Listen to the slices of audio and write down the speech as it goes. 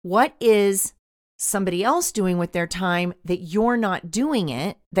What is somebody else doing with their time that you're not doing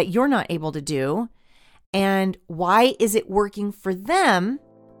it, that you're not able to do? And why is it working for them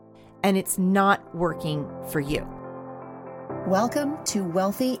and it's not working for you? Welcome to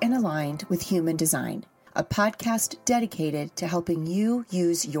Wealthy and Aligned with Human Design, a podcast dedicated to helping you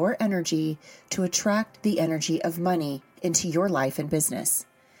use your energy to attract the energy of money into your life and business.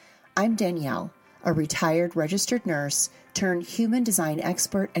 I'm Danielle, a retired registered nurse turned human design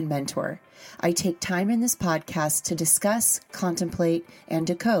expert and mentor. I take time in this podcast to discuss, contemplate, and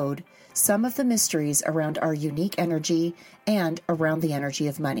decode some of the mysteries around our unique energy and around the energy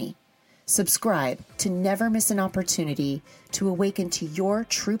of money. Subscribe to never miss an opportunity to awaken to your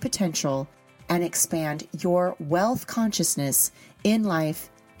true potential and expand your wealth consciousness in life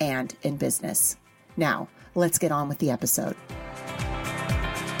and in business. Now, let's get on with the episode.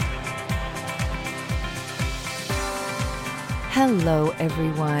 Hello,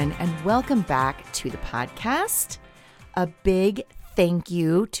 everyone, and welcome back to the podcast. A big thank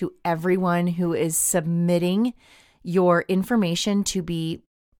you to everyone who is submitting your information to be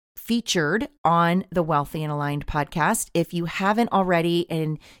featured on the Wealthy and Aligned podcast. If you haven't already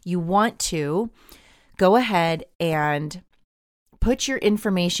and you want to, go ahead and put your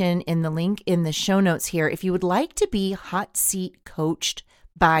information in the link in the show notes here if you would like to be hot seat coached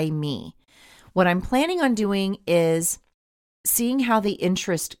by me. What I'm planning on doing is seeing how the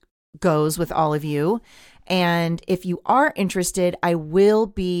interest goes with all of you. And if you are interested, I will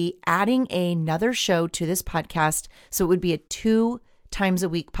be adding another show to this podcast. So it would be a 2 times a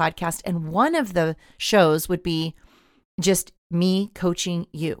week podcast. And one of the shows would be just me coaching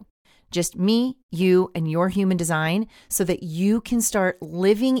you, just me, you, and your human design so that you can start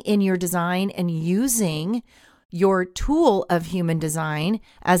living in your design and using your tool of human design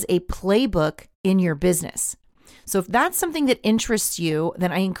as a playbook in your business. So if that's something that interests you,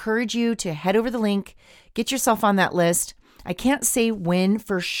 then I encourage you to head over the link, get yourself on that list. I can't say when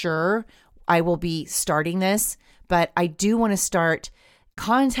for sure I will be starting this, but I do want to start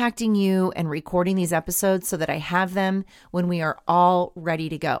contacting you and recording these episodes so that I have them when we are all ready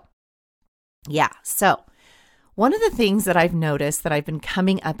to go. Yeah, so one of the things that I've noticed that I've been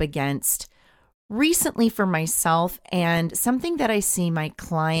coming up against recently for myself, and something that I see my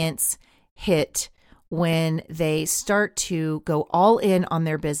clients hit when they start to go all in on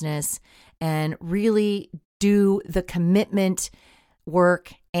their business and really do the commitment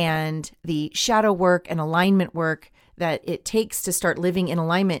work and the shadow work and alignment work that it takes to start living in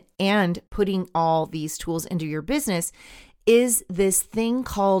alignment and putting all these tools into your business, is this thing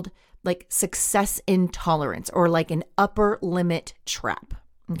called like success intolerance, or like an upper limit trap.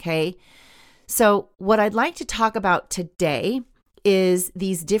 Okay. So what I'd like to talk about today is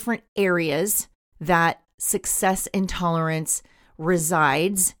these different areas that success intolerance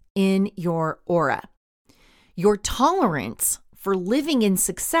resides in your aura. Your tolerance for living in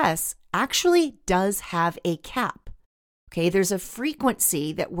success actually does have a cap. Okay, there's a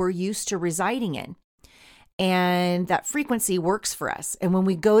frequency that we're used to residing in, and that frequency works for us. And when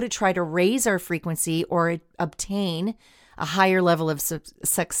we go to try to raise our frequency or obtain a higher level of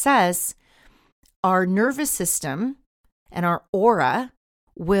success, our nervous system and our aura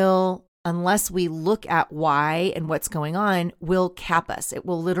will, unless we look at why and what's going on, will cap us. It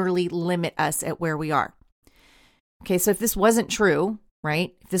will literally limit us at where we are. Okay, so if this wasn't true,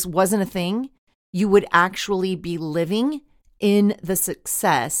 right? If this wasn't a thing, you would actually be living in the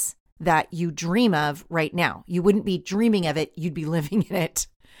success that you dream of right now. You wouldn't be dreaming of it, you'd be living in it.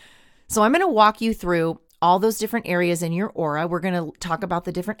 So I'm going to walk you through all those different areas in your aura. We're going to talk about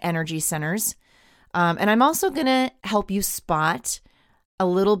the different energy centers. And I'm also going to help you spot a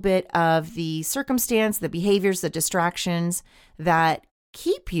little bit of the circumstance, the behaviors, the distractions that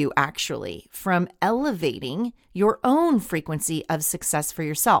keep you actually from elevating your own frequency of success for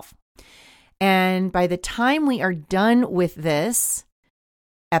yourself. And by the time we are done with this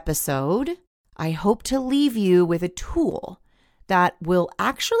episode, I hope to leave you with a tool that will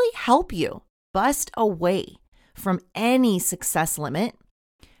actually help you bust away from any success limit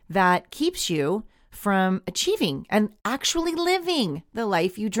that keeps you from achieving and actually living the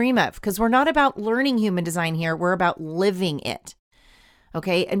life you dream of. Because we're not about learning human design here, we're about living it.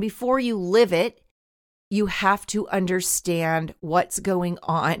 Okay. And before you live it, you have to understand what's going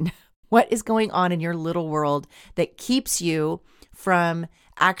on. What is going on in your little world that keeps you from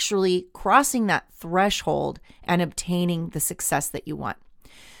actually crossing that threshold and obtaining the success that you want.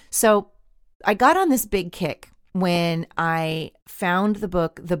 So I got on this big kick when I found the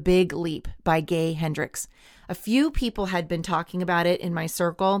book, The Big Leap by Gay Hendricks. A few people had been talking about it in my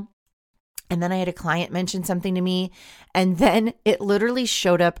circle, And then I had a client mention something to me, and then it literally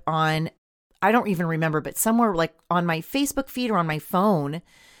showed up on, I don't even remember, but somewhere like on my Facebook feed or on my phone.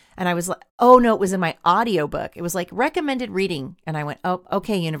 And I was like, oh no, it was in my audiobook. It was like recommended reading. And I went, oh,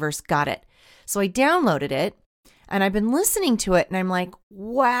 okay, universe, got it. So I downloaded it and I've been listening to it and I'm like,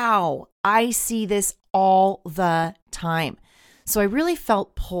 wow, I see this all the time. So I really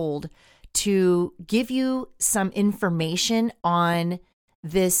felt pulled to give you some information on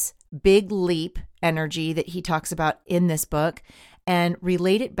this big leap energy that he talks about in this book and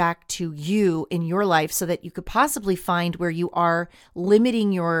relate it back to you in your life so that you could possibly find where you are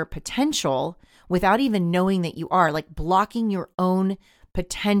limiting your potential without even knowing that you are, like blocking your own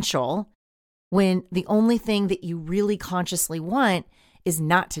potential when the only thing that you really consciously want is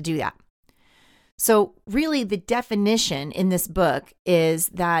not to do that. So really the definition in this book is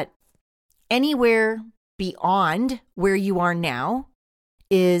that anywhere beyond where you are now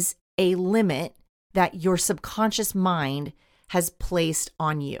is a limit that your subconscious mind has placed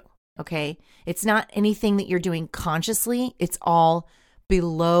on you, okay? It's not anything that you're doing consciously. It's all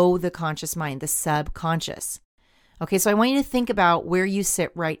below the conscious mind, the subconscious. Okay, so I want you to think about where you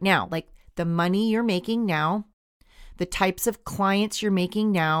sit right now, like the money you're making now, the types of clients you're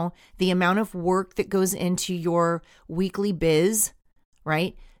making now, the amount of work that goes into your weekly biz,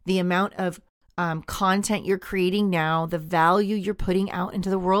 right? The amount of content you're creating now, the value you're putting out into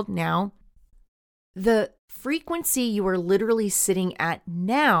the world now. The frequency you are literally sitting at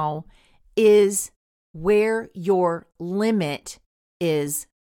now is where your limit is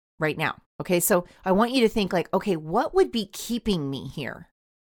right now. Okay, so I want you to think like, okay, what would be keeping me here?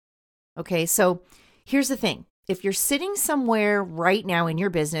 Okay, so here's the thing. If you're sitting somewhere right now in your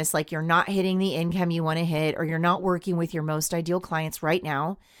business, like you're not hitting the income you want to hit, or you're not working with your most ideal clients right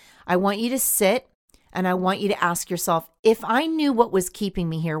now, I want you to sit and I want you to ask yourself, if I knew what was keeping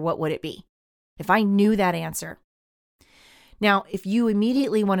me here, what would it be? If I knew that answer. Now, if you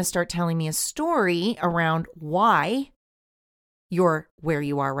immediately want to start telling me a story around why you're where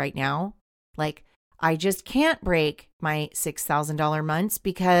you are right now, like, I just can't break my $6,000 months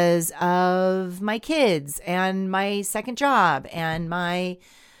because of my kids and my second job and my,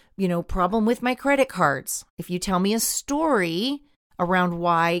 problem with my credit cards. If you tell me a story around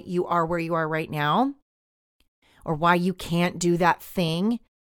why you are where you are right now, or why you can't do that thing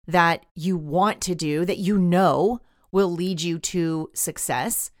that you want to do, that you know will lead you to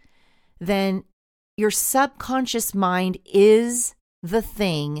success, then your subconscious mind is the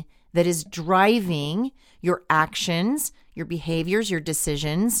thing that is driving your actions, your behaviors, your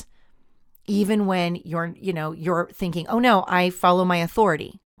decisions, even when you're thinking, oh no, I follow my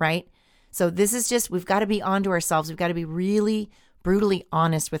authority, right? So this is just, we've got to be onto ourselves. We've got to be really brutally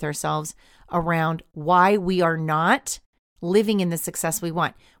honest with ourselves around why we are not living in the success we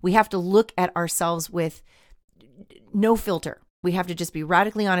want. We have to look at ourselves with no filter. We have to just be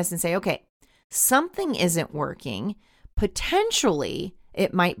radically honest and say, okay, something isn't working. Potentially,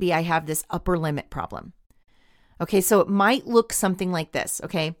 it might be I have this upper limit problem. Okay, so it might look something like this,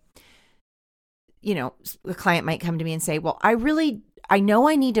 okay? A client might come to me and say, well, I know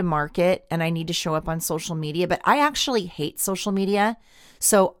I need to market and I need to show up on social media, but I actually hate social media.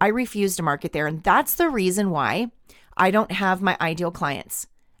 So I refuse to market there. And that's the reason why I don't have my ideal clients.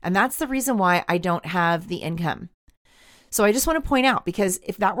 And that's the reason why I don't have the income. So I just want to point out, because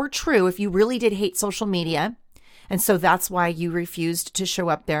if that were true, if you really did hate social media, and so that's why you refused to show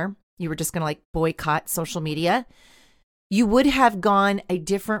up there, you were just going to boycott social media, you would have gone a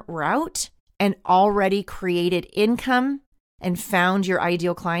different route and already created income and found your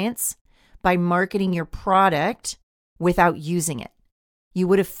ideal clients by marketing your product without using it. You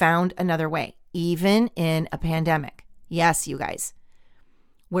would have found another way, even in a pandemic. Yes, you guys.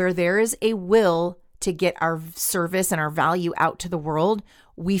 Where there is a will to get our service and our value out to the world,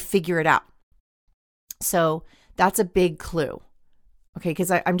 we figure it out. So that's a big clue. Okay,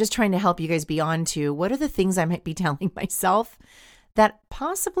 because I'm just trying to help you guys be on to what are the things I might be telling myself that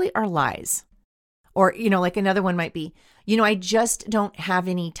possibly are lies. Or, another one might be, I just don't have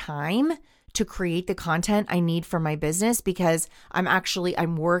any time to create the content I need for my business because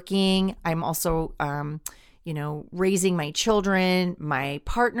I'm working. I'm also, raising my children. My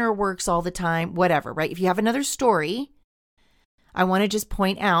partner works all the time, whatever, right? If you have another story, I want to just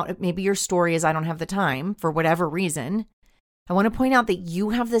point out, maybe your story is I don't have the time for whatever reason. I want to point out that you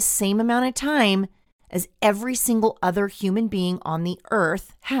have the same amount of time as every single other human being on the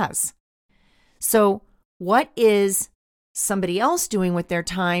earth has. So what is somebody else doing with their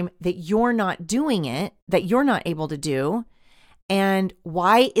time that you're not doing it, that you're not able to do? And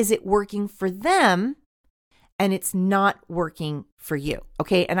why is it working for them and it's not working for you.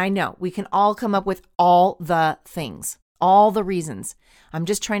 Okay. And I know we can all come up with all the things, all the reasons. I'm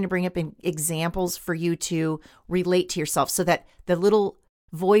just trying to bring up examples for you to relate to yourself so that the little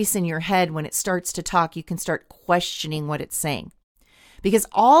voice in your head, when it starts to talk, you can start questioning what it's saying. Because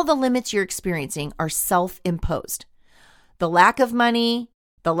all the limits you're experiencing are self-imposed. The lack of money,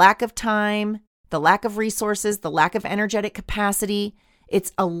 the lack of time, the lack of resources, the lack of energetic capacity,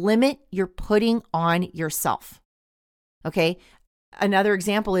 it's a limit you're putting on yourself. Okay? Another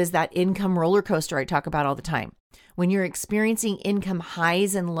example is that income roller coaster I talk about all the time. When you're experiencing income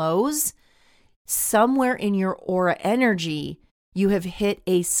highs and lows, somewhere in your aura energy, you have hit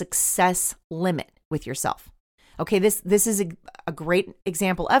a success limit with yourself. Okay, this is a great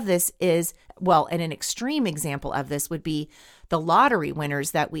example of this is, well, and an extreme example of this would be the lottery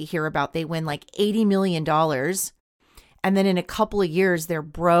winners that we hear about. They win like $80 million, and then in a couple of years, they're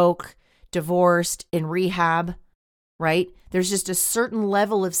broke, divorced, in rehab, right? There's just a certain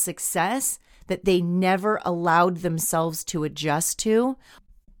level of success that they never allowed themselves to adjust to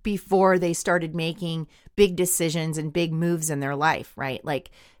before they started making big decisions and big moves in their life, right? Like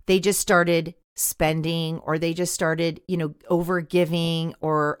they just started spending, or they just started, over giving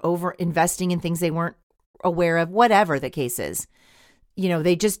or over investing in things they weren't aware of, whatever the case is.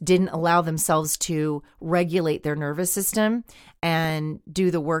 They just didn't allow themselves to regulate their nervous system and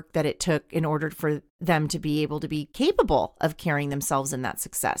do the work that it took in order for them to be able to be capable of carrying themselves in that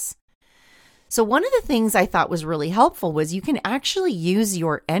success. So one of the things I thought was really helpful was you can actually use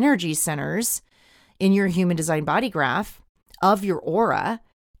your energy centers in your human design body graph of your aura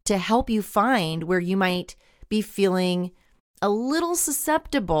to help you find where you might be feeling a little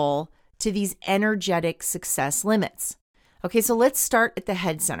susceptible to these energetic success limits. Okay, so let's start at the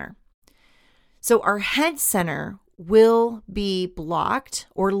head center. So our head center will be blocked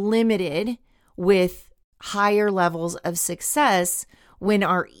or limited with higher levels of success when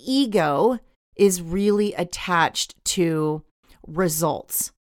our ego is really attached to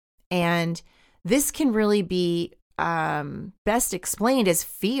results. And this can really be best explained as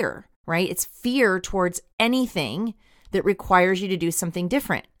fear, right? It's fear towards anything that requires you to do something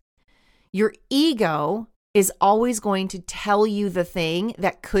different. Your ego is always going to tell you the thing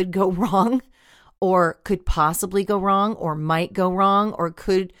that could go wrong, or could possibly go wrong, or might go wrong, or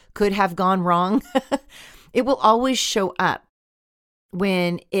could have gone wrong. It will always show up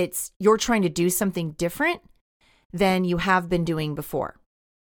when you're trying to do something different than you have been doing before,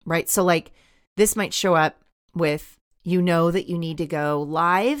 right? So like this might show up with, that you need to go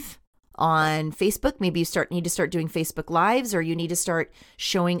live on Facebook. Maybe you need to start doing Facebook Lives, or you need to start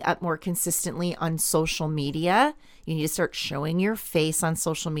showing up more consistently on social media. You need to start showing your face on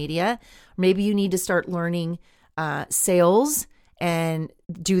social media. Maybe you need to start learning sales and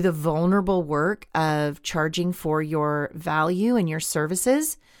do the vulnerable work of charging for your value and your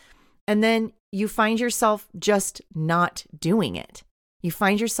services. And then you find yourself just not doing it. You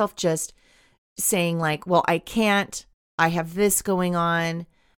find yourself just saying like, well, I can't, I have this going on,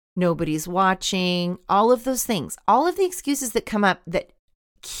 nobody's watching, all of those things, all of the excuses that come up that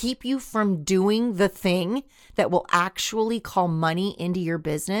keep you from doing the thing that will actually call money into your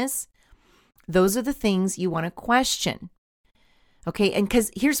business. Those are the things you want to question. Okay. And because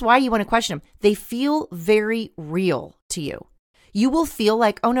here's why you want to question them. They feel very real to you. You will feel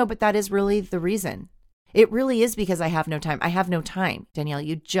like, oh no, but that is really the reason. It really is because I have no time. I have no time, Danielle.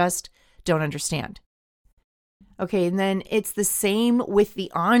 You just don't understand. Okay. And then it's the same with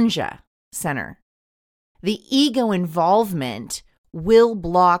the Anja center. The ego involvement will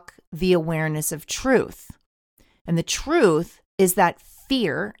block the awareness of truth. And the truth is that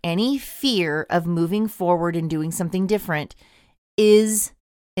fear, any fear of moving forward and doing something different, is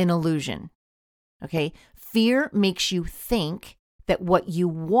an illusion. Okay? Fear makes you think that what you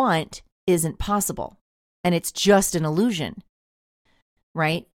want isn't possible, and it's just an illusion,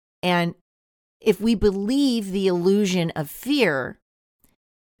 right? And if we believe the illusion of fear,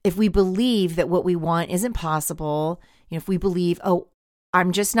 if we believe that what we want isn't possible, if we believe, oh,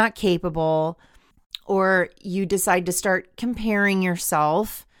 I'm just not capable, or you decide to start comparing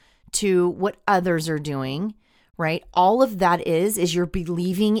yourself to what others are doing, right? All of that is you're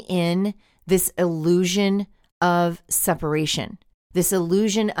believing in this illusion of separation, this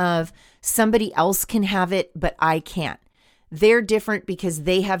illusion of somebody else can have it, but I can't. They're different because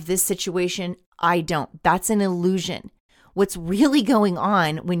they have this situation. I don't. That's an illusion. What's really going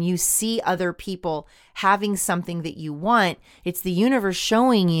on when you see other people having something that you want, it's the universe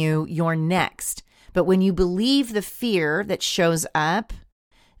showing you you're next. But when you believe the fear that shows up,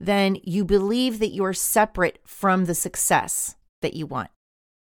 then you believe that you're separate from the success that you want.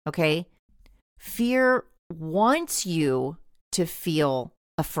 Okay? Fear wants you to feel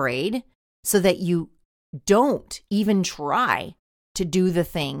afraid so that you don't even try to do the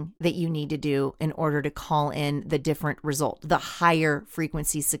thing that you need to do in order to call in the different result, the higher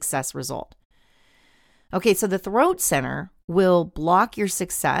frequency success result. Okay, so the throat center will block your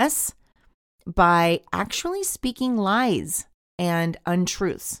success by actually speaking lies and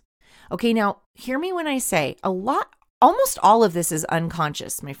untruths. Okay, now hear me when I say almost all of this is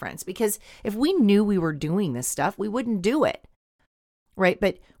unconscious, my friends, because if we knew we were doing this stuff, we wouldn't do it, right?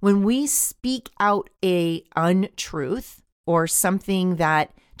 But when we speak out a untruth or something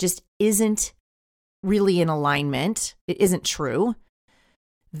that just isn't really in alignment, it isn't true,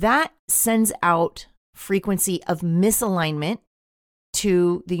 that sends out frequency of misalignment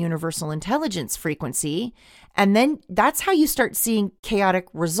to the universal intelligence frequency. And then that's how you start seeing chaotic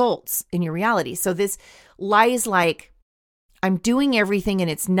results in your reality. So this lies like, I'm doing everything and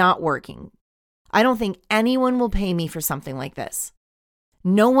it's not working. I don't think anyone will pay me for something like this.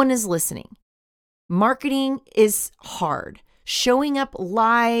 No one is listening. Marketing is hard. Showing up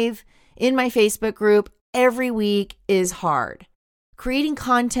live in my Facebook group every week is hard. Creating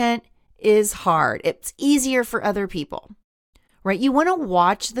content is hard. It's easier for other people, right? You want to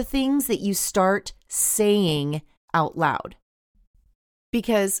watch the things that you start saying out loud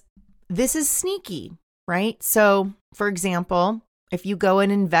because this is sneaky, right? So, for example, if you go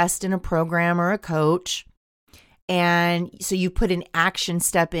and invest in a program or a coach, and so you put an action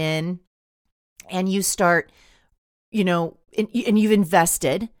step in and you start, and you've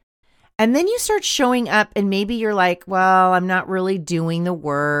invested, and then you start showing up and maybe you're like, well, I'm not really doing the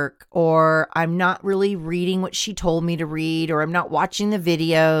work, or I'm not really reading what she told me to read, or I'm not watching the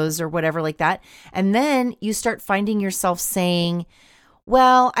videos or whatever like that. And then you start finding yourself saying,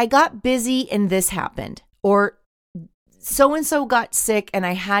 well, I got busy and this happened, or so-and-so got sick and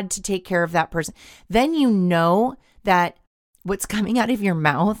I had to take care of that person. Then you know that what's coming out of your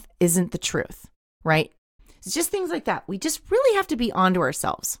mouth isn't the truth, right? It's just things like that. We just really have to be onto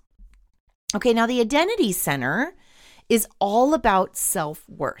ourselves. Okay, now the identity center is all about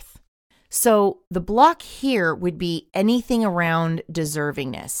self-worth. So the block here would be anything around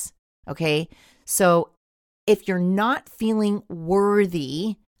deservingness, okay? So if you're not feeling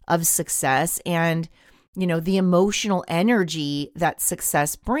worthy of success and, the emotional energy that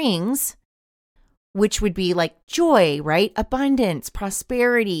success brings, which would be like joy, right? Abundance,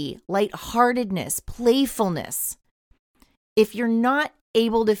 prosperity, lightheartedness, playfulness. If you're not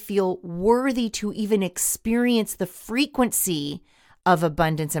able to feel worthy to even experience the frequency of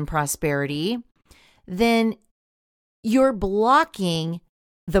abundance and prosperity, then you're blocking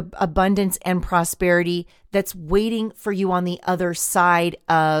the abundance and prosperity that's waiting for you on the other side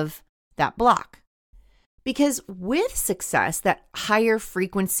of that block. Because with success, that higher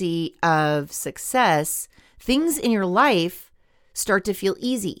frequency of success, things in your life start to feel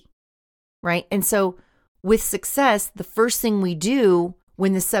easy, right? And so with success, the first thing we do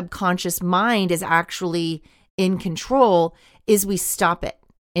when the subconscious mind is actually in control is we stop it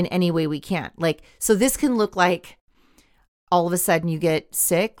in any way we can. So this can look like all of a sudden you get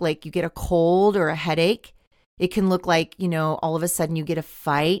sick, like you get a cold or a headache. It can look like, all of a sudden you get a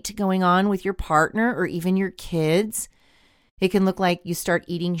fight going on with your partner or even your kids. It can look like you start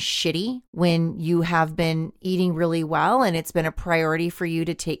eating shitty when you have been eating really well and it's been a priority for you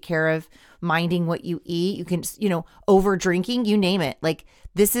to take care of minding what you eat. You can, over drinking, you name it.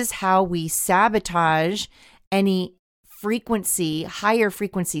 This is how we sabotage any frequency, higher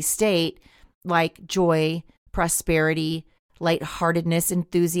frequency state like joy, prosperity, lightheartedness,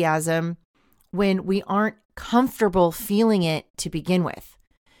 enthusiasm, when we aren't comfortable feeling it to begin with.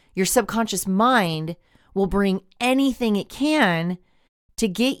 Your subconscious mind will bring anything it can to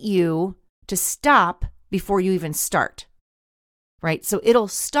get you to stop before you even start, right? So it'll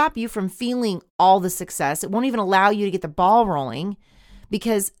stop you from feeling all the success. It won't even allow you to get the ball rolling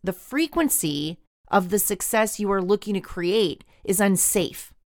because the frequency of the success you are looking to create is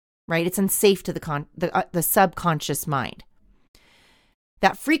unsafe, right? It's unsafe to the subconscious mind.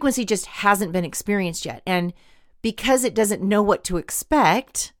 That frequency just hasn't been experienced yet. And because it doesn't know what to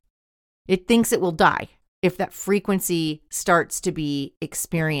expect, it thinks it will die if that frequency starts to be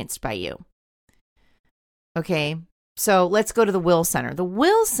experienced by you. Okay, so let's go to the will center. The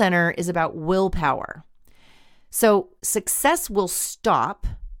will center is about willpower. So success will stop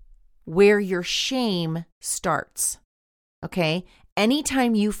where your shame starts. Okay,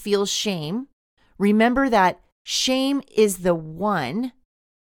 anytime you feel shame, remember that shame is the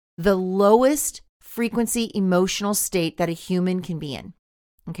lowest frequency emotional state that a human can be in.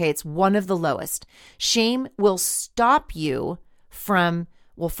 Okay, it's one of the lowest. Shame will stop you from,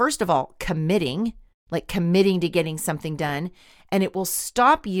 well, first of all, committing like committing to getting something done. And it will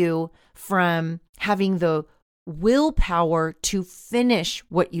stop you from having the willpower to finish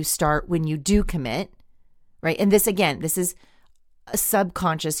what you start when you do commit, right? And this, again, this is a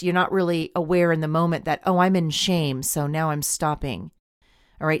subconscious. You're not really aware in the moment that, oh, I'm in shame, so now I'm stopping.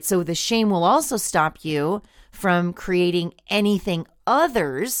 All right. So the shame will also stop you from creating anything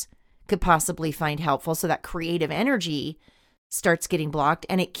others could possibly find helpful. So that creative energy starts getting blocked,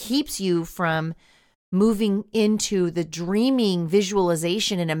 and it keeps you from moving into the dreaming,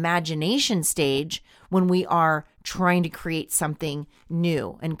 visualization, and imagination stage when we are trying to create something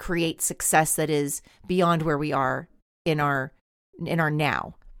new and create success that is beyond where we are in our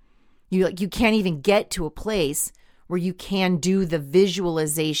now. You can't even get to a place where you can do the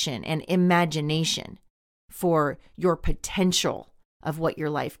visualization and imagination for your potential of what your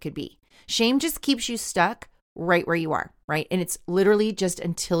life could be. Shame just keeps you stuck right where you are, right? And it's literally just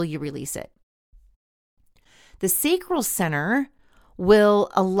until you release it. The sacral center will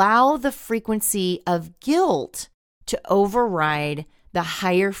allow the frequency of guilt to override the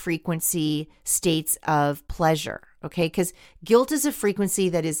higher frequency states of pleasure, okay? Because guilt is a frequency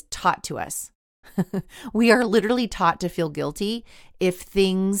that is taught to us. We are literally taught to feel guilty if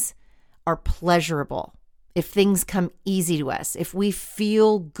things are pleasurable, if things come easy to us, if we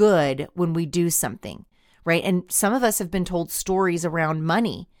feel good when we do something, right? And some of us have been told stories around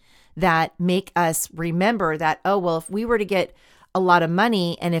money that make us remember that, oh, well, if we were to get a lot of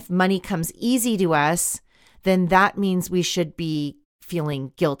money and if money comes easy to us, then that means we should be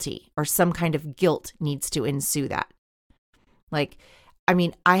feeling guilty, or some kind of guilt needs to ensue that. Like, I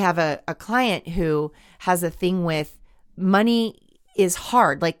mean, I have a client who has a thing with money is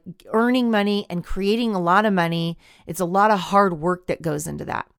hard, like earning money and creating a lot of money. It's a lot of hard work that goes into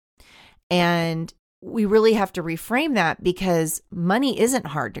that. And we really have to reframe that, because money isn't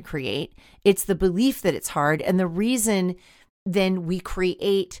hard to create. It's the belief that it's hard. And the reason then we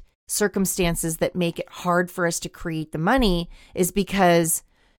create circumstances that make it hard for us to create the money is because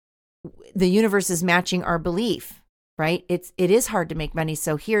the universe is matching our belief, right? It is hard to make money.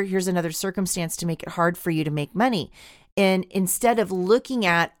 So here's another circumstance to make it hard for you to make money. And instead of looking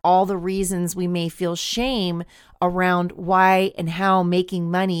at all the reasons we may feel shame around why and how making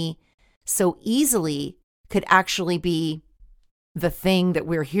money so easily could actually be the thing that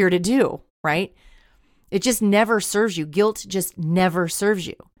we're here to do, right? It just never serves you. Guilt just never serves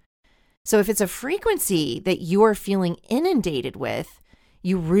you. So if it's a frequency that you are feeling inundated with,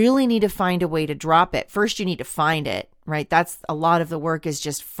 you really need to find a way to drop it. First, you need to find it, right? That's a lot of the work, is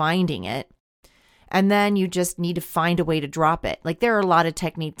just finding it. And then you just need to find a way to drop it. Like, there are a lot of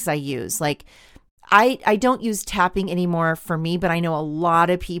techniques I use. Like, I don't use tapping anymore for me, but I know a lot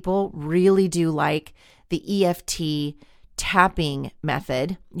of people really do like the EFT tapping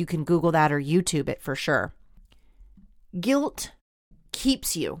method. You can Google that or YouTube it for sure. Guilt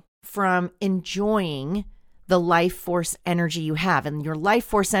keeps you from enjoying the life force energy you have. And your life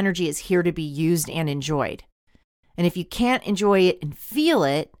force energy is here to be used and enjoyed. And if you can't enjoy it and feel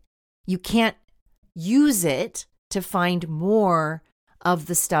it, you can't use it to find more of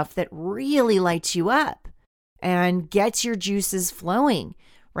the stuff that really lights you up and gets your juices flowing,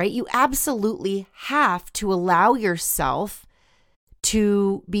 right? You absolutely have to allow yourself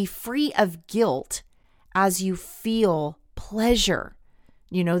to be free of guilt as you feel pleasure,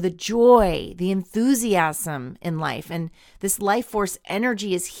 the joy, the enthusiasm in life. And this life force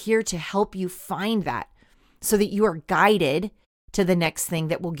energy is here to help you find that, so that you are guided to the next thing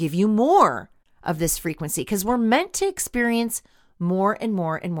that will give you more of this frequency, because we're meant to experience more and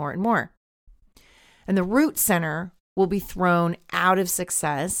more and more and more. And the root center will be thrown out of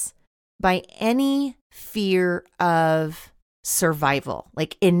success by any fear of survival,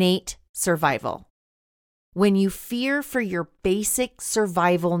 like innate survival. When you fear for your basic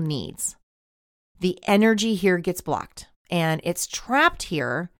survival needs, the energy here gets blocked, and it's trapped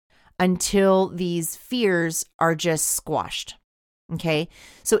here until these fears are just squashed. Okay.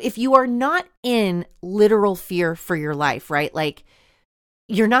 So if you are not in literal fear for your life, right? Like,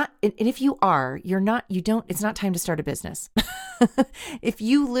 you're not, and if you are, it's not time to start a business. If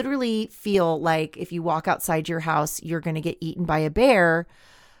you literally feel like if you walk outside your house, you're going to get eaten by a bear,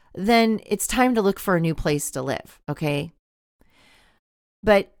 then it's time to look for a new place to live. Okay.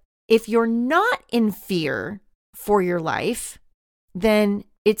 But if you're not in fear for your life, then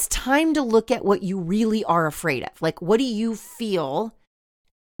it's time to look at what you really are afraid of. Like, what do you feel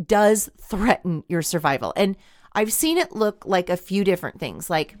does threaten your survival? And I've seen it look like a few different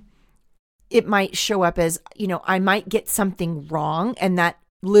things. Like, it might show up as, I might get something wrong, and that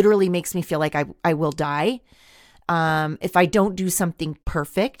literally makes me feel like I will die. If I don't do something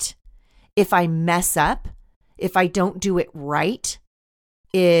perfect, if I mess up, if I don't do it right,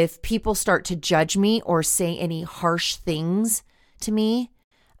 if people start to judge me or say any harsh things to me,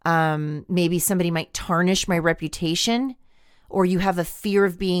 maybe somebody might tarnish my reputation, or you have a fear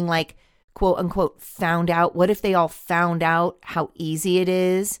of being like, quote unquote, found out. What if they all found out how easy it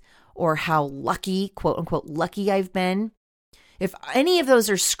is, or how lucky, quote unquote, lucky I've been? If any of those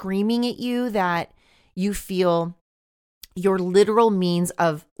are screaming at you that you feel your literal means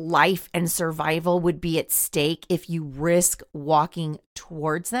of life and survival would be at stake if you risk walking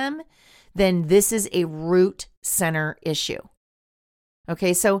towards them, then this is a root center issue.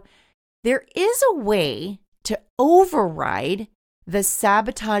 Okay, so there is a way to override the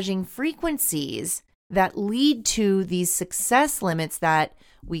sabotaging frequencies that lead to these success limits that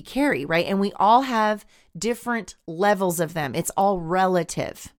we carry, right? And we all have different levels of them. It's all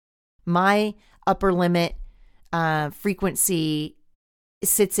relative. My upper limit frequency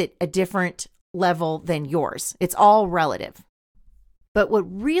sits at a different level than yours. It's all relative. But what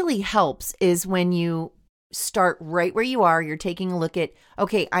really helps is when you start right where you are, you're taking a look at,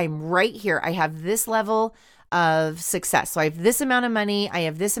 okay, I'm right here. I have this level of success. So I have this amount of money. I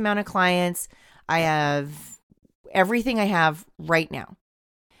have this amount of clients. I have everything I have right now.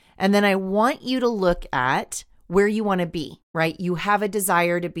 And then I want you to look at where you want to be, right? You have a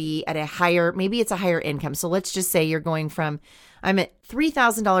desire to be at a higher, maybe it's a higher income. So let's just say you're going from, I'm at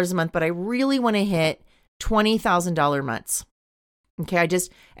 $3,000 a month, but I really want to hit $20,000 months. Okay.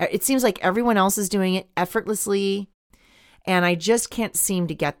 It seems like everyone else is doing it effortlessly, and I just can't seem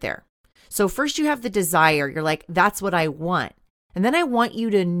to get there. So first you have the desire. You're like, that's what I want. And then I want you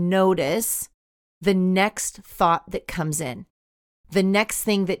to notice the next thought that comes in, the next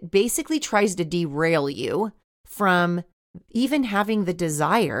thing that basically tries to derail you from even having the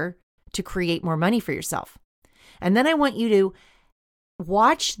desire to create more money for yourself. And then I want you to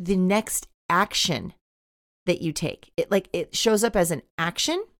watch the next action that you take. It shows up as an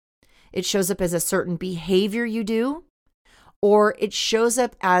action. It shows up as a certain behavior you do, or it shows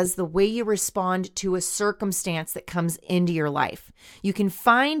up as the way you respond to a circumstance that comes into your life. You can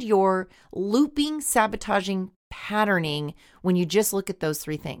find your looping, sabotaging patterning when you just look at those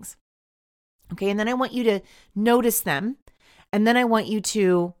three things. Okay. And then I want you to notice them. And then I want you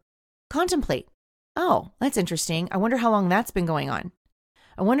to contemplate. Oh, that's interesting. I wonder how long that's been going on.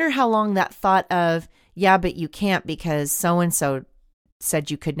 I wonder how long that thought of, yeah, but you can't because so-and-so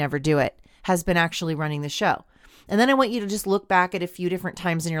said you could never do it, has been actually running the show. And then I want you to just look back at a few different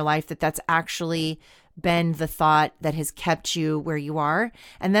times in your life that's actually been the thought that has kept you where you are.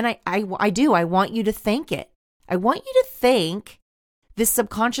 And then I want you to thank it. I want you to thank this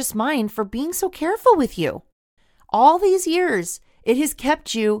subconscious mind for being so careful with you. All these years, it has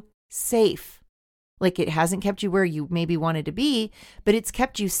kept you safe. Like, it hasn't kept you where you maybe wanted to be, but it's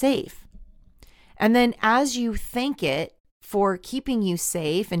kept you safe. And then as you thank it for keeping you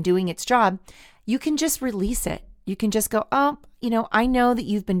safe and doing its job, you can just release it. You can just go, oh, I know that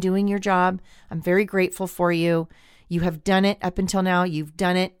you've been doing your job. I'm very grateful for you. You have done it up until now. You've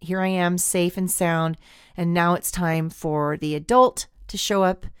done it. Here I am, safe and sound. And now it's time for the adult to show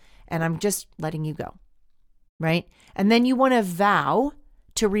up, and I'm just letting you go, right? And then you want to vow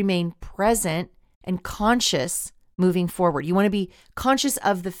to remain present and conscious moving forward. You want to be conscious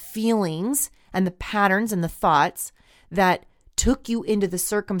of the feelings and the patterns and the thoughts that took you into the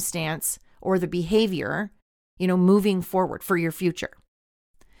circumstance or the behavior, moving forward for your future.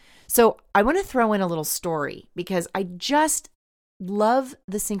 So I want to throw in a little story because I just love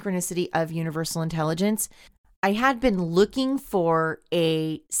the synchronicity of universal intelligence. I had been looking for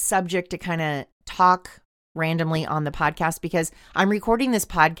a subject to kind of talk randomly on the podcast because I'm recording this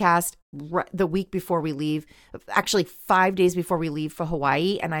podcast the week before we leave, actually 5 days before we leave for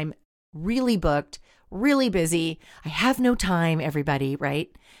Hawaii, and I'm really booked, really busy. I have no time, everybody, right?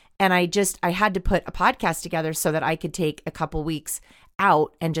 And I had to put a podcast together so that I could take a couple weeks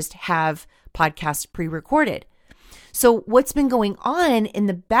out and just have podcasts pre-recorded. So what's been going on in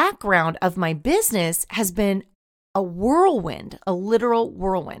the background of my business has been a whirlwind, a literal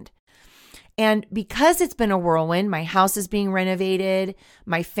whirlwind. And because it's been a whirlwind, my house is being renovated.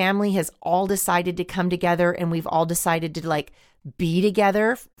 My family has all decided to come together, and we've all decided to be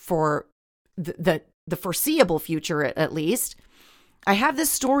together for the foreseeable future, at least. I have this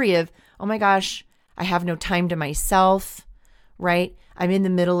story of, oh my gosh, I have no time to myself, right? I'm in the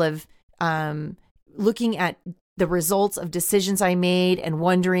middle of looking at the results of decisions I made and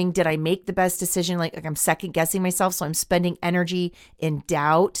wondering, did I make the best decision? Like I'm second guessing myself. So I'm spending energy in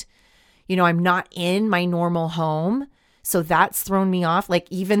doubt. I'm not in my normal home. So that's thrown me off. Like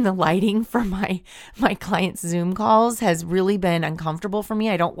even the lighting for my clients' Zoom calls has really been uncomfortable for me.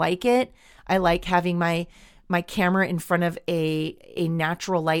 I don't like it. I like having my camera in front of a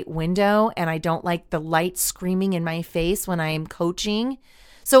natural light window, and I don't like the light screaming in my face when I'm coaching.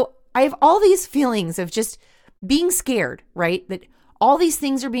 So I have all these feelings of just being scared, right? That all these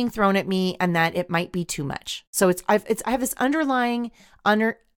things are being thrown at me and that it might be too much. So I have this underlying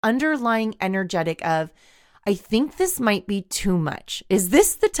energetic of, I think this might be too much. Is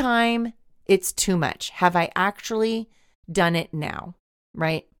this the time it's too much? Have I actually done it now?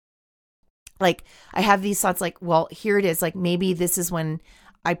 Right? Like I have these thoughts like, well, here it is. Like maybe this is when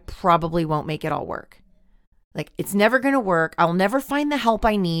I probably won't make it all work. Like it's never going to work. I'll never find the help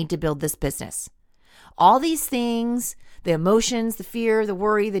I need to build this business. All these things, the emotions, the fear, the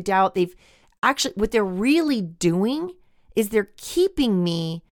worry, the doubt, what they're really doing is they're keeping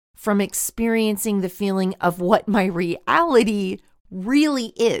me from experiencing the feeling of what my reality really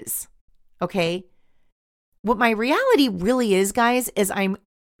is. Okay? What my reality really is, guys, is I'm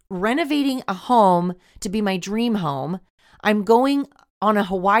renovating a home to be my dream home. I'm going on a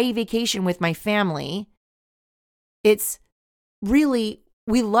Hawaii vacation with my family. It's really,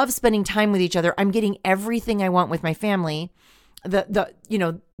 we love spending time with each other. I'm getting everything I want with my family. The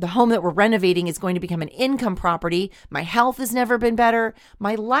home that we're renovating is going to become an income property. My health has never been better.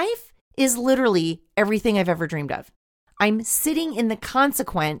 My life is literally everything I've ever dreamed of. I'm sitting in the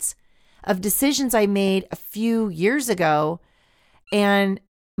consequence of decisions I made a few years ago, and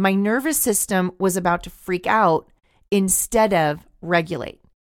my nervous system was about to freak out instead of regulate.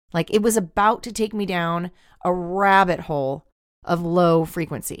 Like it was about to take me down a rabbit hole of low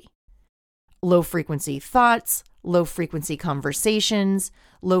frequency thoughts, low frequency conversations,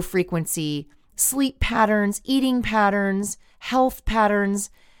 low frequency sleep patterns, eating patterns, health patterns.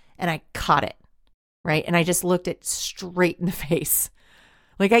 And I caught it, right? And I just looked it straight in the face.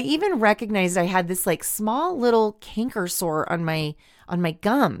 Like I even recognized I had this like small little canker sore on my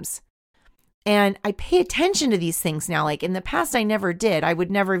gums. And I pay attention to these things now. Like in the past, I never did. I would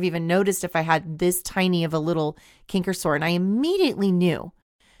never have even noticed if I had this tiny of a little canker sore. And I immediately knew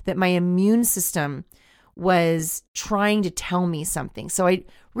that my immune system was trying to tell me something. So I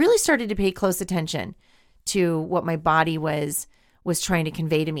really started to pay close attention to what my body was trying to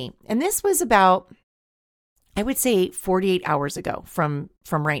convey to me. And this was about, I would say 48 hours ago from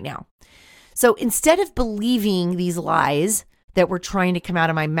right now. So instead of believing these lies that were trying to come out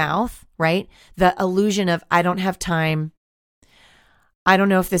of my mouth, right? The illusion of, I don't have time. I don't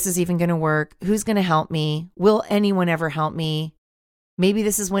know if this is even going to work. Who's going to help me? Will anyone ever help me? Maybe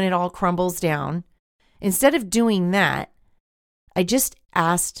this is when it all crumbles down. Instead of doing that, I just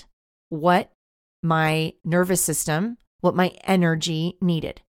asked what my nervous system, what my energy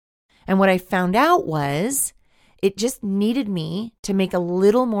needed. And what I found out was it just needed me to make a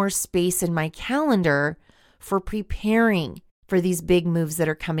little more space in my calendar for preparing for these big moves that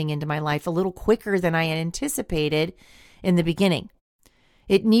are coming into my life a little quicker than I had anticipated in the beginning.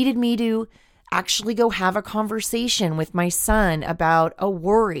 It needed me to actually go have a conversation with my son about a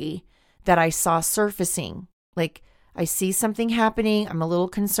worry that I saw surfacing. Like I see something happening. I'm a little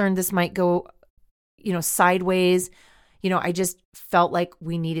concerned this might go, sideways. I just felt like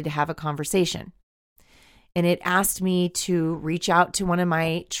we needed to have a conversation. And it asked me to reach out to one of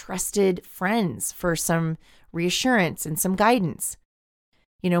my trusted friends for some reassurance and some guidance.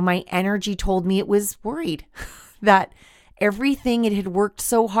 My energy told me it was worried that everything it had worked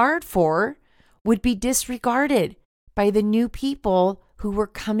so hard for would be disregarded by the new people who were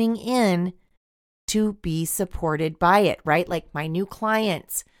coming in to be supported by it, right? Like my new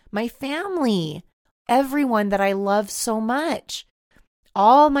clients, my family, everyone that I love so much.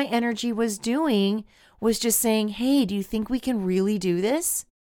 All my energy was doing was just saying, hey, do you think we can really do this?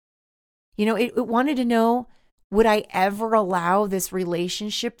 It wanted to know, would I ever allow this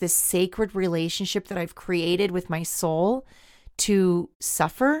relationship, this sacred relationship that I've created with my soul, to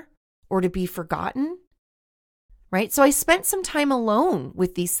suffer or to be forgotten? Right? So I spent some time alone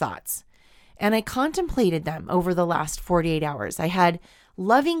with these thoughts and I contemplated them over the last 48 hours. I had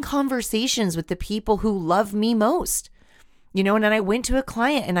loving conversations with the people who love me most. And then I went to a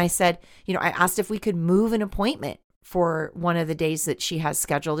client and I said, I asked if we could move an appointment for one of the days that she has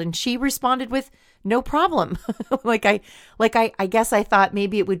scheduled. And she responded with no problem. I guess I thought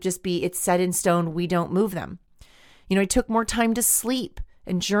maybe it would just be, it's set in stone. We don't move them. I took more time to sleep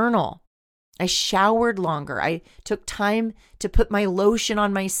and journal. I showered longer. I took time to put my lotion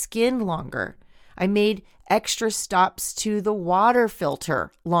on my skin longer. I made extra stops to the water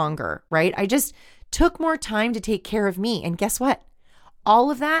filter longer, right? I just took more time to take care of me. And guess what? All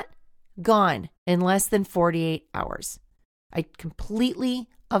of that gone in less than 48 hours. I completely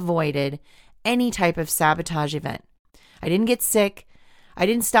avoided any type of sabotage event. I didn't get sick. I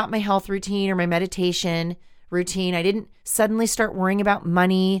didn't stop my health routine or my meditation routine. I didn't suddenly start worrying about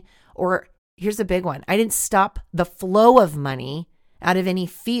money, or here's a big one. I didn't stop the flow of money out of any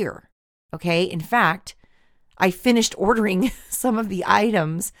fear. Okay. In fact, I finished ordering some of the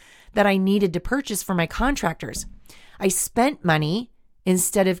items that I needed to purchase for my contractors. I spent money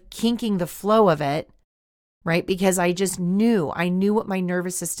instead of kinking the flow of it, right? Because I just knew, what my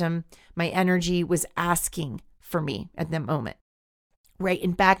nervous system, my energy was asking for me at that moment, right?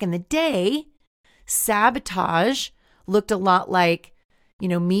 And back in the day, sabotage looked a lot like,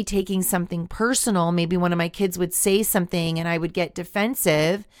 me taking something personal. Maybe one of my kids would say something and I would get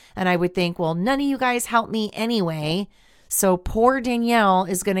defensive and I would think, well, none of you guys help me anyway. So poor Danielle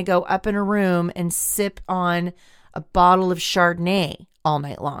is going to go up in a room and sip on a bottle of Chardonnay all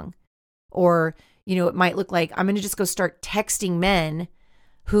night long. Or, it might look like I'm going to just go start texting men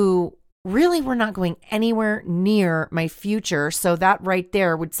who really were not going anywhere near my future. So that right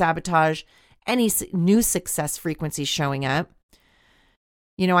there would sabotage any new success frequency showing up.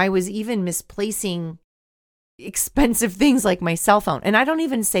 I was even misplacing expensive things like my cell phone. And I don't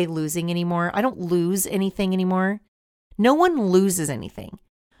even say losing anymore. I don't lose anything anymore. No one loses anything.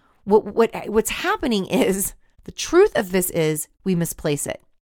 What's happening is, the truth of this is, we misplace it.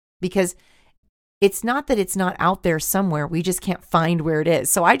 Because it's not that it's not out there somewhere. We just can't find where it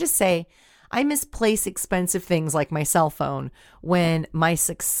is. So I just say, I misplace expensive things like my cell phone when my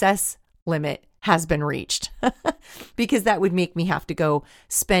success limit has been reached, because that would make me have to go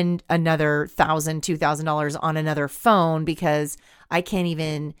spend another $1,000, $2,000 on another phone because I can't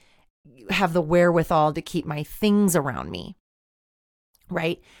even have the wherewithal to keep my things around me.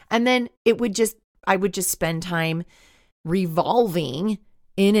 Right. And then I would just spend time revolving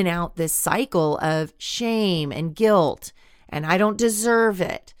in and out this cycle of shame and guilt, and I don't deserve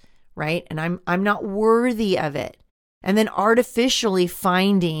it. Right. And I'm not worthy of it. And then artificially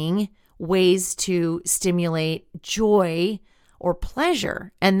finding ways to stimulate joy or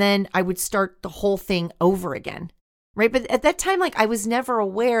pleasure. And then I would start the whole thing over again. Right. But at that time, I was never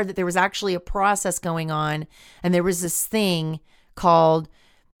aware that there was actually a process going on. And there was this thing called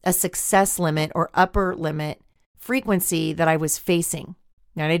a success limit or upper limit frequency that I was facing.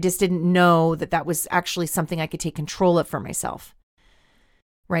 And I just didn't know that that was actually something I could take control of for myself.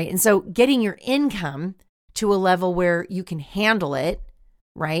 Right. And so getting your income to a level where you can handle it,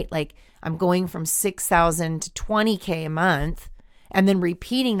 right? Like I'm going from 6,000 to 20K a month, and then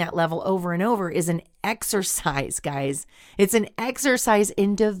repeating that level over and over is an exercise, guys. It's an exercise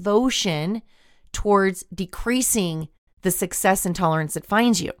in devotion towards decreasing the success intolerance that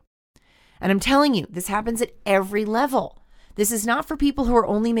finds you. And I'm telling you, this happens at every level. This is not for people who are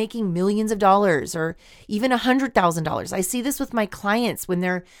only making millions of dollars or even $100,000. I see this with my clients when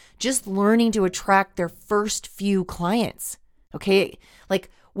they're just learning to attract their first few clients. Okay.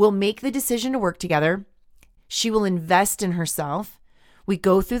 We'll make the decision to work together. She will invest in herself. We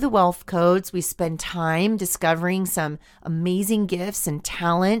go through the wealth codes. We spend time discovering some amazing gifts and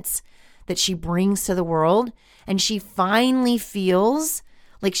talents that she brings to the world. And she finally feels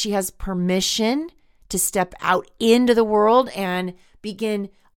like she has permission to step out into the world and begin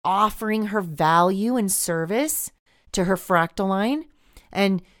offering her value and service to her fractal line,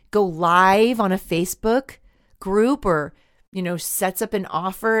 and go live on a Facebook group, or sets up an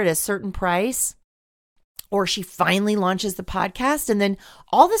offer at a certain price, or she finally launches the podcast, and then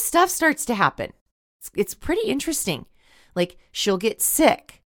all this stuff starts to happen. It's pretty interesting. Like she'll get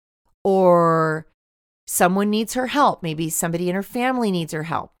sick, or someone needs her help. Maybe somebody in her family needs her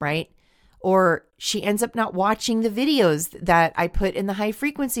help, right? Or she ends up not watching the videos that I put in the high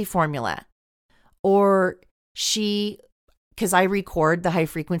frequency formula. Or because I record the high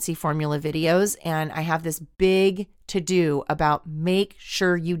frequency formula videos, and I have this big to do about make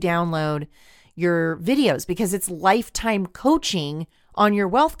sure you download your videos, because it's lifetime coaching on your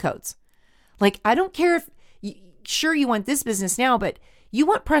wealth codes. Like, I don't care if sure you want this business now, but you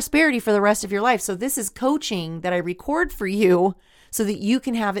want prosperity for the rest of your life. So this is coaching that I record for you so that you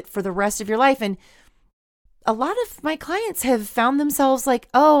can have it for the rest of your life. And a lot of my clients have found themselves like,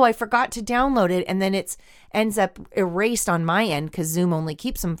 oh, I forgot to download it. And then it ends up erased on my end because Zoom only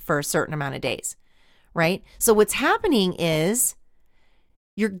keeps them for a certain amount of days, right? So what's happening is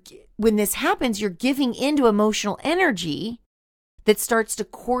when this happens, you're giving into emotional energy that starts to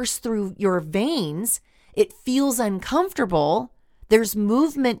course through your veins. It feels uncomfortable. There's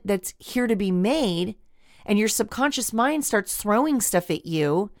movement that's here to be made. And your subconscious mind starts throwing stuff at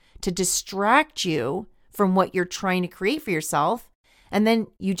you to distract you from what you're trying to create for yourself. And then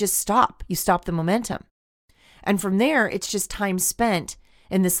you just stop. You stop the momentum. And from there, it's just time spent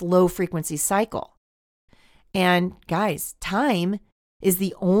in this low frequency cycle. And guys, time is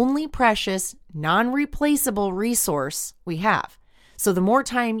the only precious, non-replaceable resource we have. So the more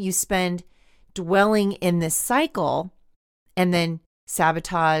time you spend dwelling in this cycle and then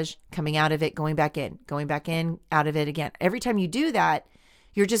sabotage, coming out of it, going back in, out of it again. Every time you do that,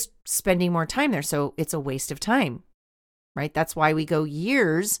 you're just spending more time there. So it's a waste of time, right? That's why we go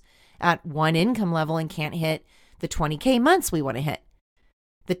years at one income level and can't hit the 20K months we want to hit.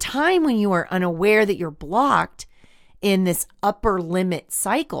 The time when you are unaware that you're blocked in this upper limit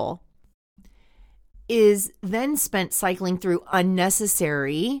cycle is then spent cycling through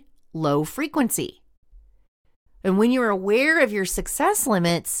unnecessary low frequency. And when you're aware of your success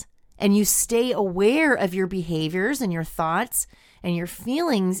limits and you stay aware of your behaviors and your thoughts and your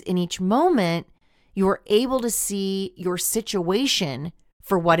feelings in each moment, you are able to see your situation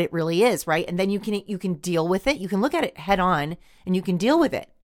for what it really is, right? And then you can deal with it. You can look at it head on and you can deal with it,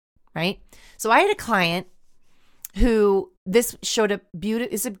 right? So I had a client who this showed up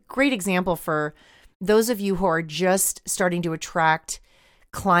beautiful. Is a great example for those of you who are just starting to attract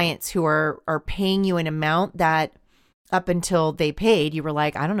clients who are paying you an amount that up until they paid, you were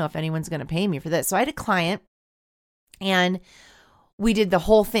like, I don't know if anyone's going to pay me for this. So I had a client and we did the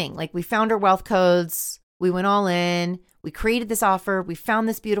whole thing. Like we found our wealth codes, we went all in, we created this offer, we found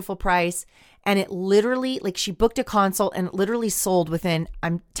this beautiful price, and it literally, like she booked a consult and it literally sold within,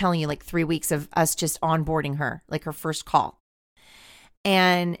 I'm telling you, like 3 weeks of us just onboarding her, like her first call.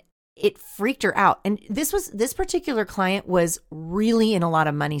 And it freaked her out. And this particular client was really in a lot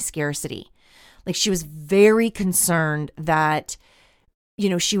of money scarcity. Like she was very concerned that,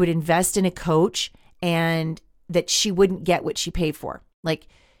 she would invest in a coach and that she wouldn't get what she paid for. Like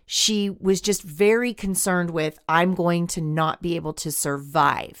she was just very concerned with, I'm going to not be able to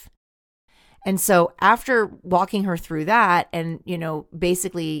survive. And so after walking her through that and,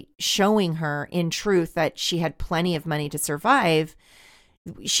 basically showing her in truth that she had plenty of money to survive,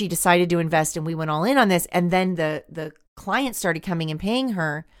 she decided to invest and we went all in on this. And then the client started coming and paying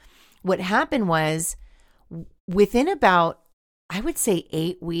her. What happened was within about, I would say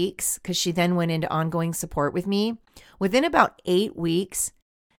 8 weeks, because she then went into ongoing support with me. Within about 8 weeks,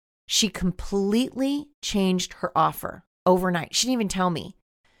 she completely changed her offer overnight. She didn't even tell me.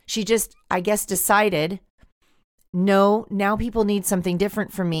 She just, I guess, decided, no, now people need something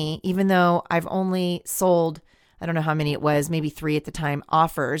different from me, even though I've only sold, I don't know how many it was, maybe 3 at the time,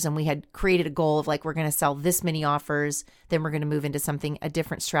 offers. And we had created a goal of like, we're going to sell this many offers, then we're going to move into a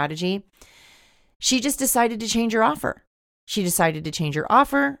different strategy. She just decided to change her offer. She decided to change her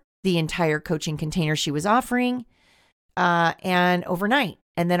offer, the entire coaching container she was offering, and overnight.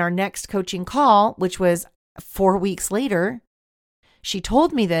 And then our next coaching call, which was 4 weeks later, she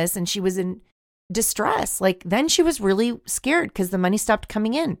told me this and she was in distress. Like then she was really scared because the money stopped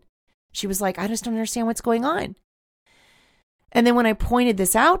coming in. She was like, I just don't understand what's going on. And then when I pointed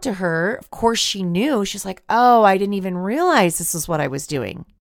this out to her, of course she knew. She's like, oh, I didn't even realize this is what I was doing.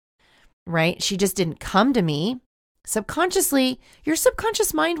 Right? She just didn't come to me. Subconsciously, your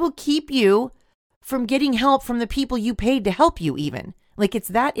subconscious mind will keep you from getting help from the people you paid to help you even. Like it's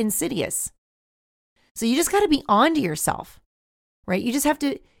that insidious. So you just got to be on to yourself, right?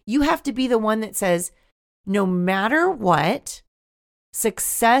 You have to be the one that says, no matter what,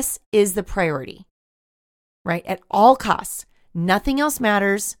 success is the priority, right? At all costs. Nothing else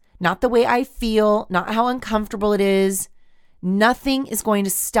matters. Not the way I feel, not how uncomfortable it is. Nothing is going to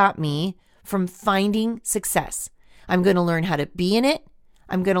stop me from finding success. I'm going to learn how to be in it.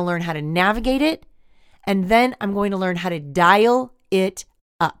 I'm going to learn how to navigate it. And then I'm going to learn how to dial it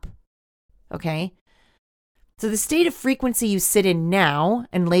up. Okay? So the state of frequency you sit in now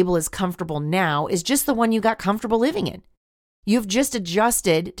and label as comfortable now is just the one you got comfortable living in. You've just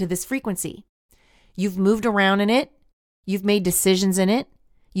adjusted to this frequency. You've moved around in it. You've made decisions in it.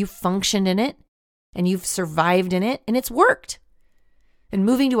 You've functioned in it. And you've survived in it. And it's worked. And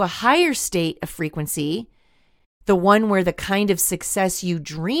moving to a higher state of frequency, the one where the kind of success you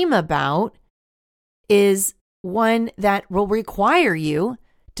dream about is one that will require you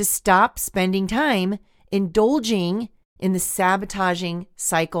to stop spending time indulging in the sabotaging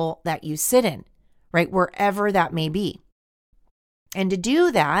cycle that you sit in, right? Wherever that may be. And to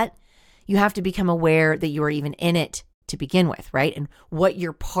do that, you have to become aware that you are even in it to begin with, right? And what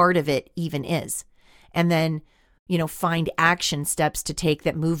your part of it even is. And then, find action steps to take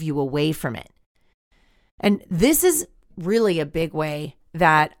that move you away from it. And this is really a big way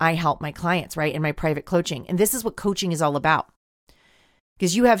that I help my clients, right? In my private coaching. And this is what coaching is all about.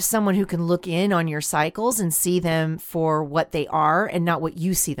 Because you have someone who can look in on your cycles and see them for what they are and not what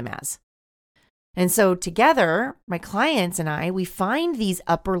you see them as. And so together, my clients and I, we find these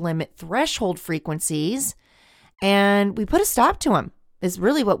upper limit threshold frequencies and we put a stop to them is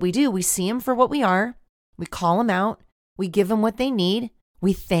really what we do. We see them for what we are. We call them out. We give them what they need.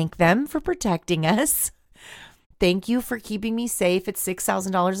 We thank them for protecting us. Thank you for keeping me safe at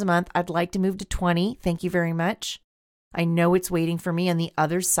 $6,000 a month. I'd like to move to 20. Thank you very much. I know it's waiting for me on the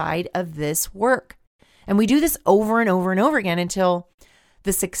other side of this work. And we do this over and over and over again until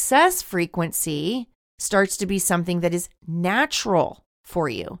the success frequency starts to be something that is natural for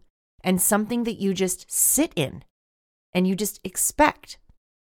you and something that you just sit in and you just expect,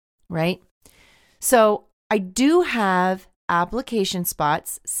 right? So I do have application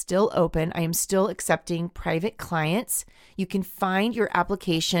spots still open. I am still accepting private clients. You can find your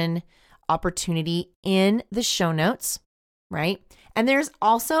application opportunity in the show notes, right? And there's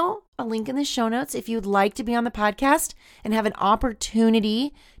also a link in the show notes if you'd like to be on the podcast and have an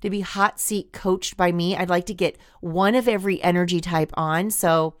opportunity to be hot seat coached by me. I'd like to get one of every energy type on.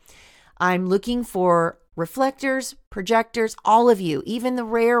 So I'm looking for reflectors, projectors, all of you, even the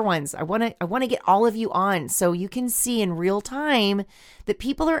rare ones. I want to get all of you on so you can see in real time that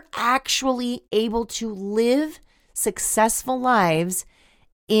people are actually able to live successful lives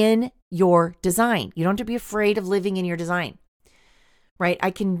in your design. You don't have to be afraid of living in your design, right? I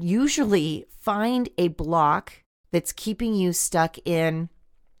can usually find a block that's keeping you stuck in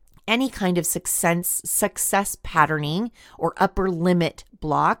any kind of success patterning or upper limit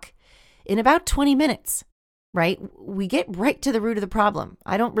block in about 20 minutes, right? We get right to the root of the problem.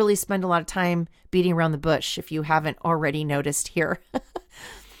 I don't really spend a lot of time beating around the bush if you haven't already noticed here,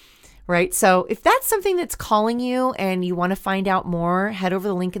 right? So if that's something that's calling you and you want to find out more, head over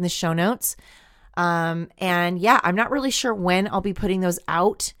the link in the show notes. And yeah, I'm not really sure when I'll be putting those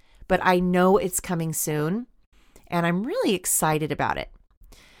out, but I know it's coming soon and I'm really excited about it.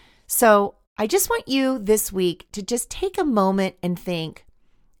 So I just want you this week to just take a moment and think,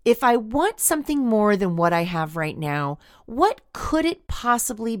 if I want something more than what I have right now, what could it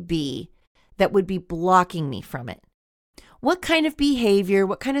possibly be that would be blocking me from it? What kind of behavior,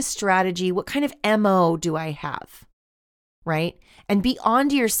 what kind of strategy, what kind of MO do I have? Right? And be on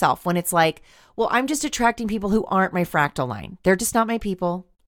to yourself when it's like, well, I'm just attracting people who aren't my fractal line. They're just not my people.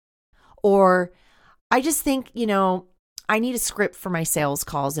 Or I just think, I need a script for my sales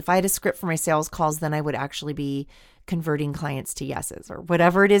calls. If I had a script for my sales calls, then I would actually be converting clients to yeses or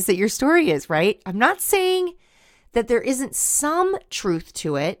whatever it is that your story is, right? I'm not saying that there isn't some truth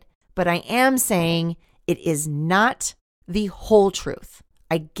to it, but I am saying it is not the whole truth.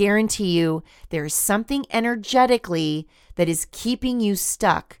 I guarantee you there is something energetically that is keeping you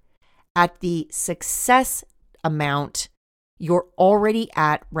stuck at the success amount you're already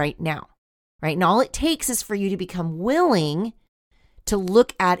at right now, right? And all it takes is for you to become willing to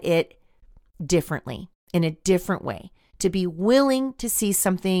look at it differently, in a different way, to be willing to see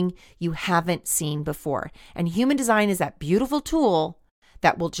something you haven't seen before. And human design is that beautiful tool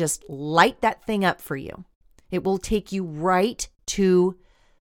that will just light that thing up for you. It will take you right to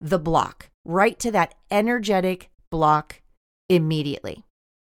the block, right to that energetic block immediately.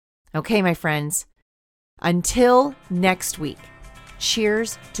 Okay, my friends, until next week,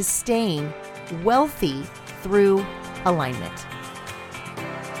 cheers to staying wealthy through alignment.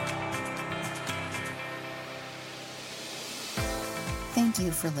 Thank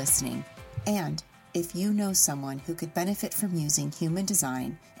you for listening. And if you know someone who could benefit from using human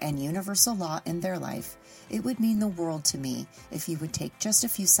design and universal law in their life, it would mean the world to me if you would take just a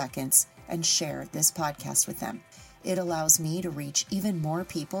few seconds and share this podcast with them. It allows me to reach even more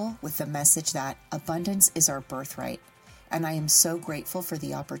people with the message that abundance is our birthright. And I am so grateful for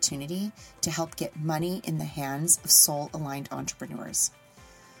the opportunity to help get money in the hands of soul-aligned entrepreneurs.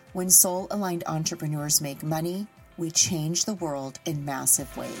 When soul-aligned entrepreneurs make money, we change the world in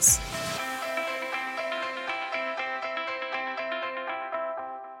massive ways.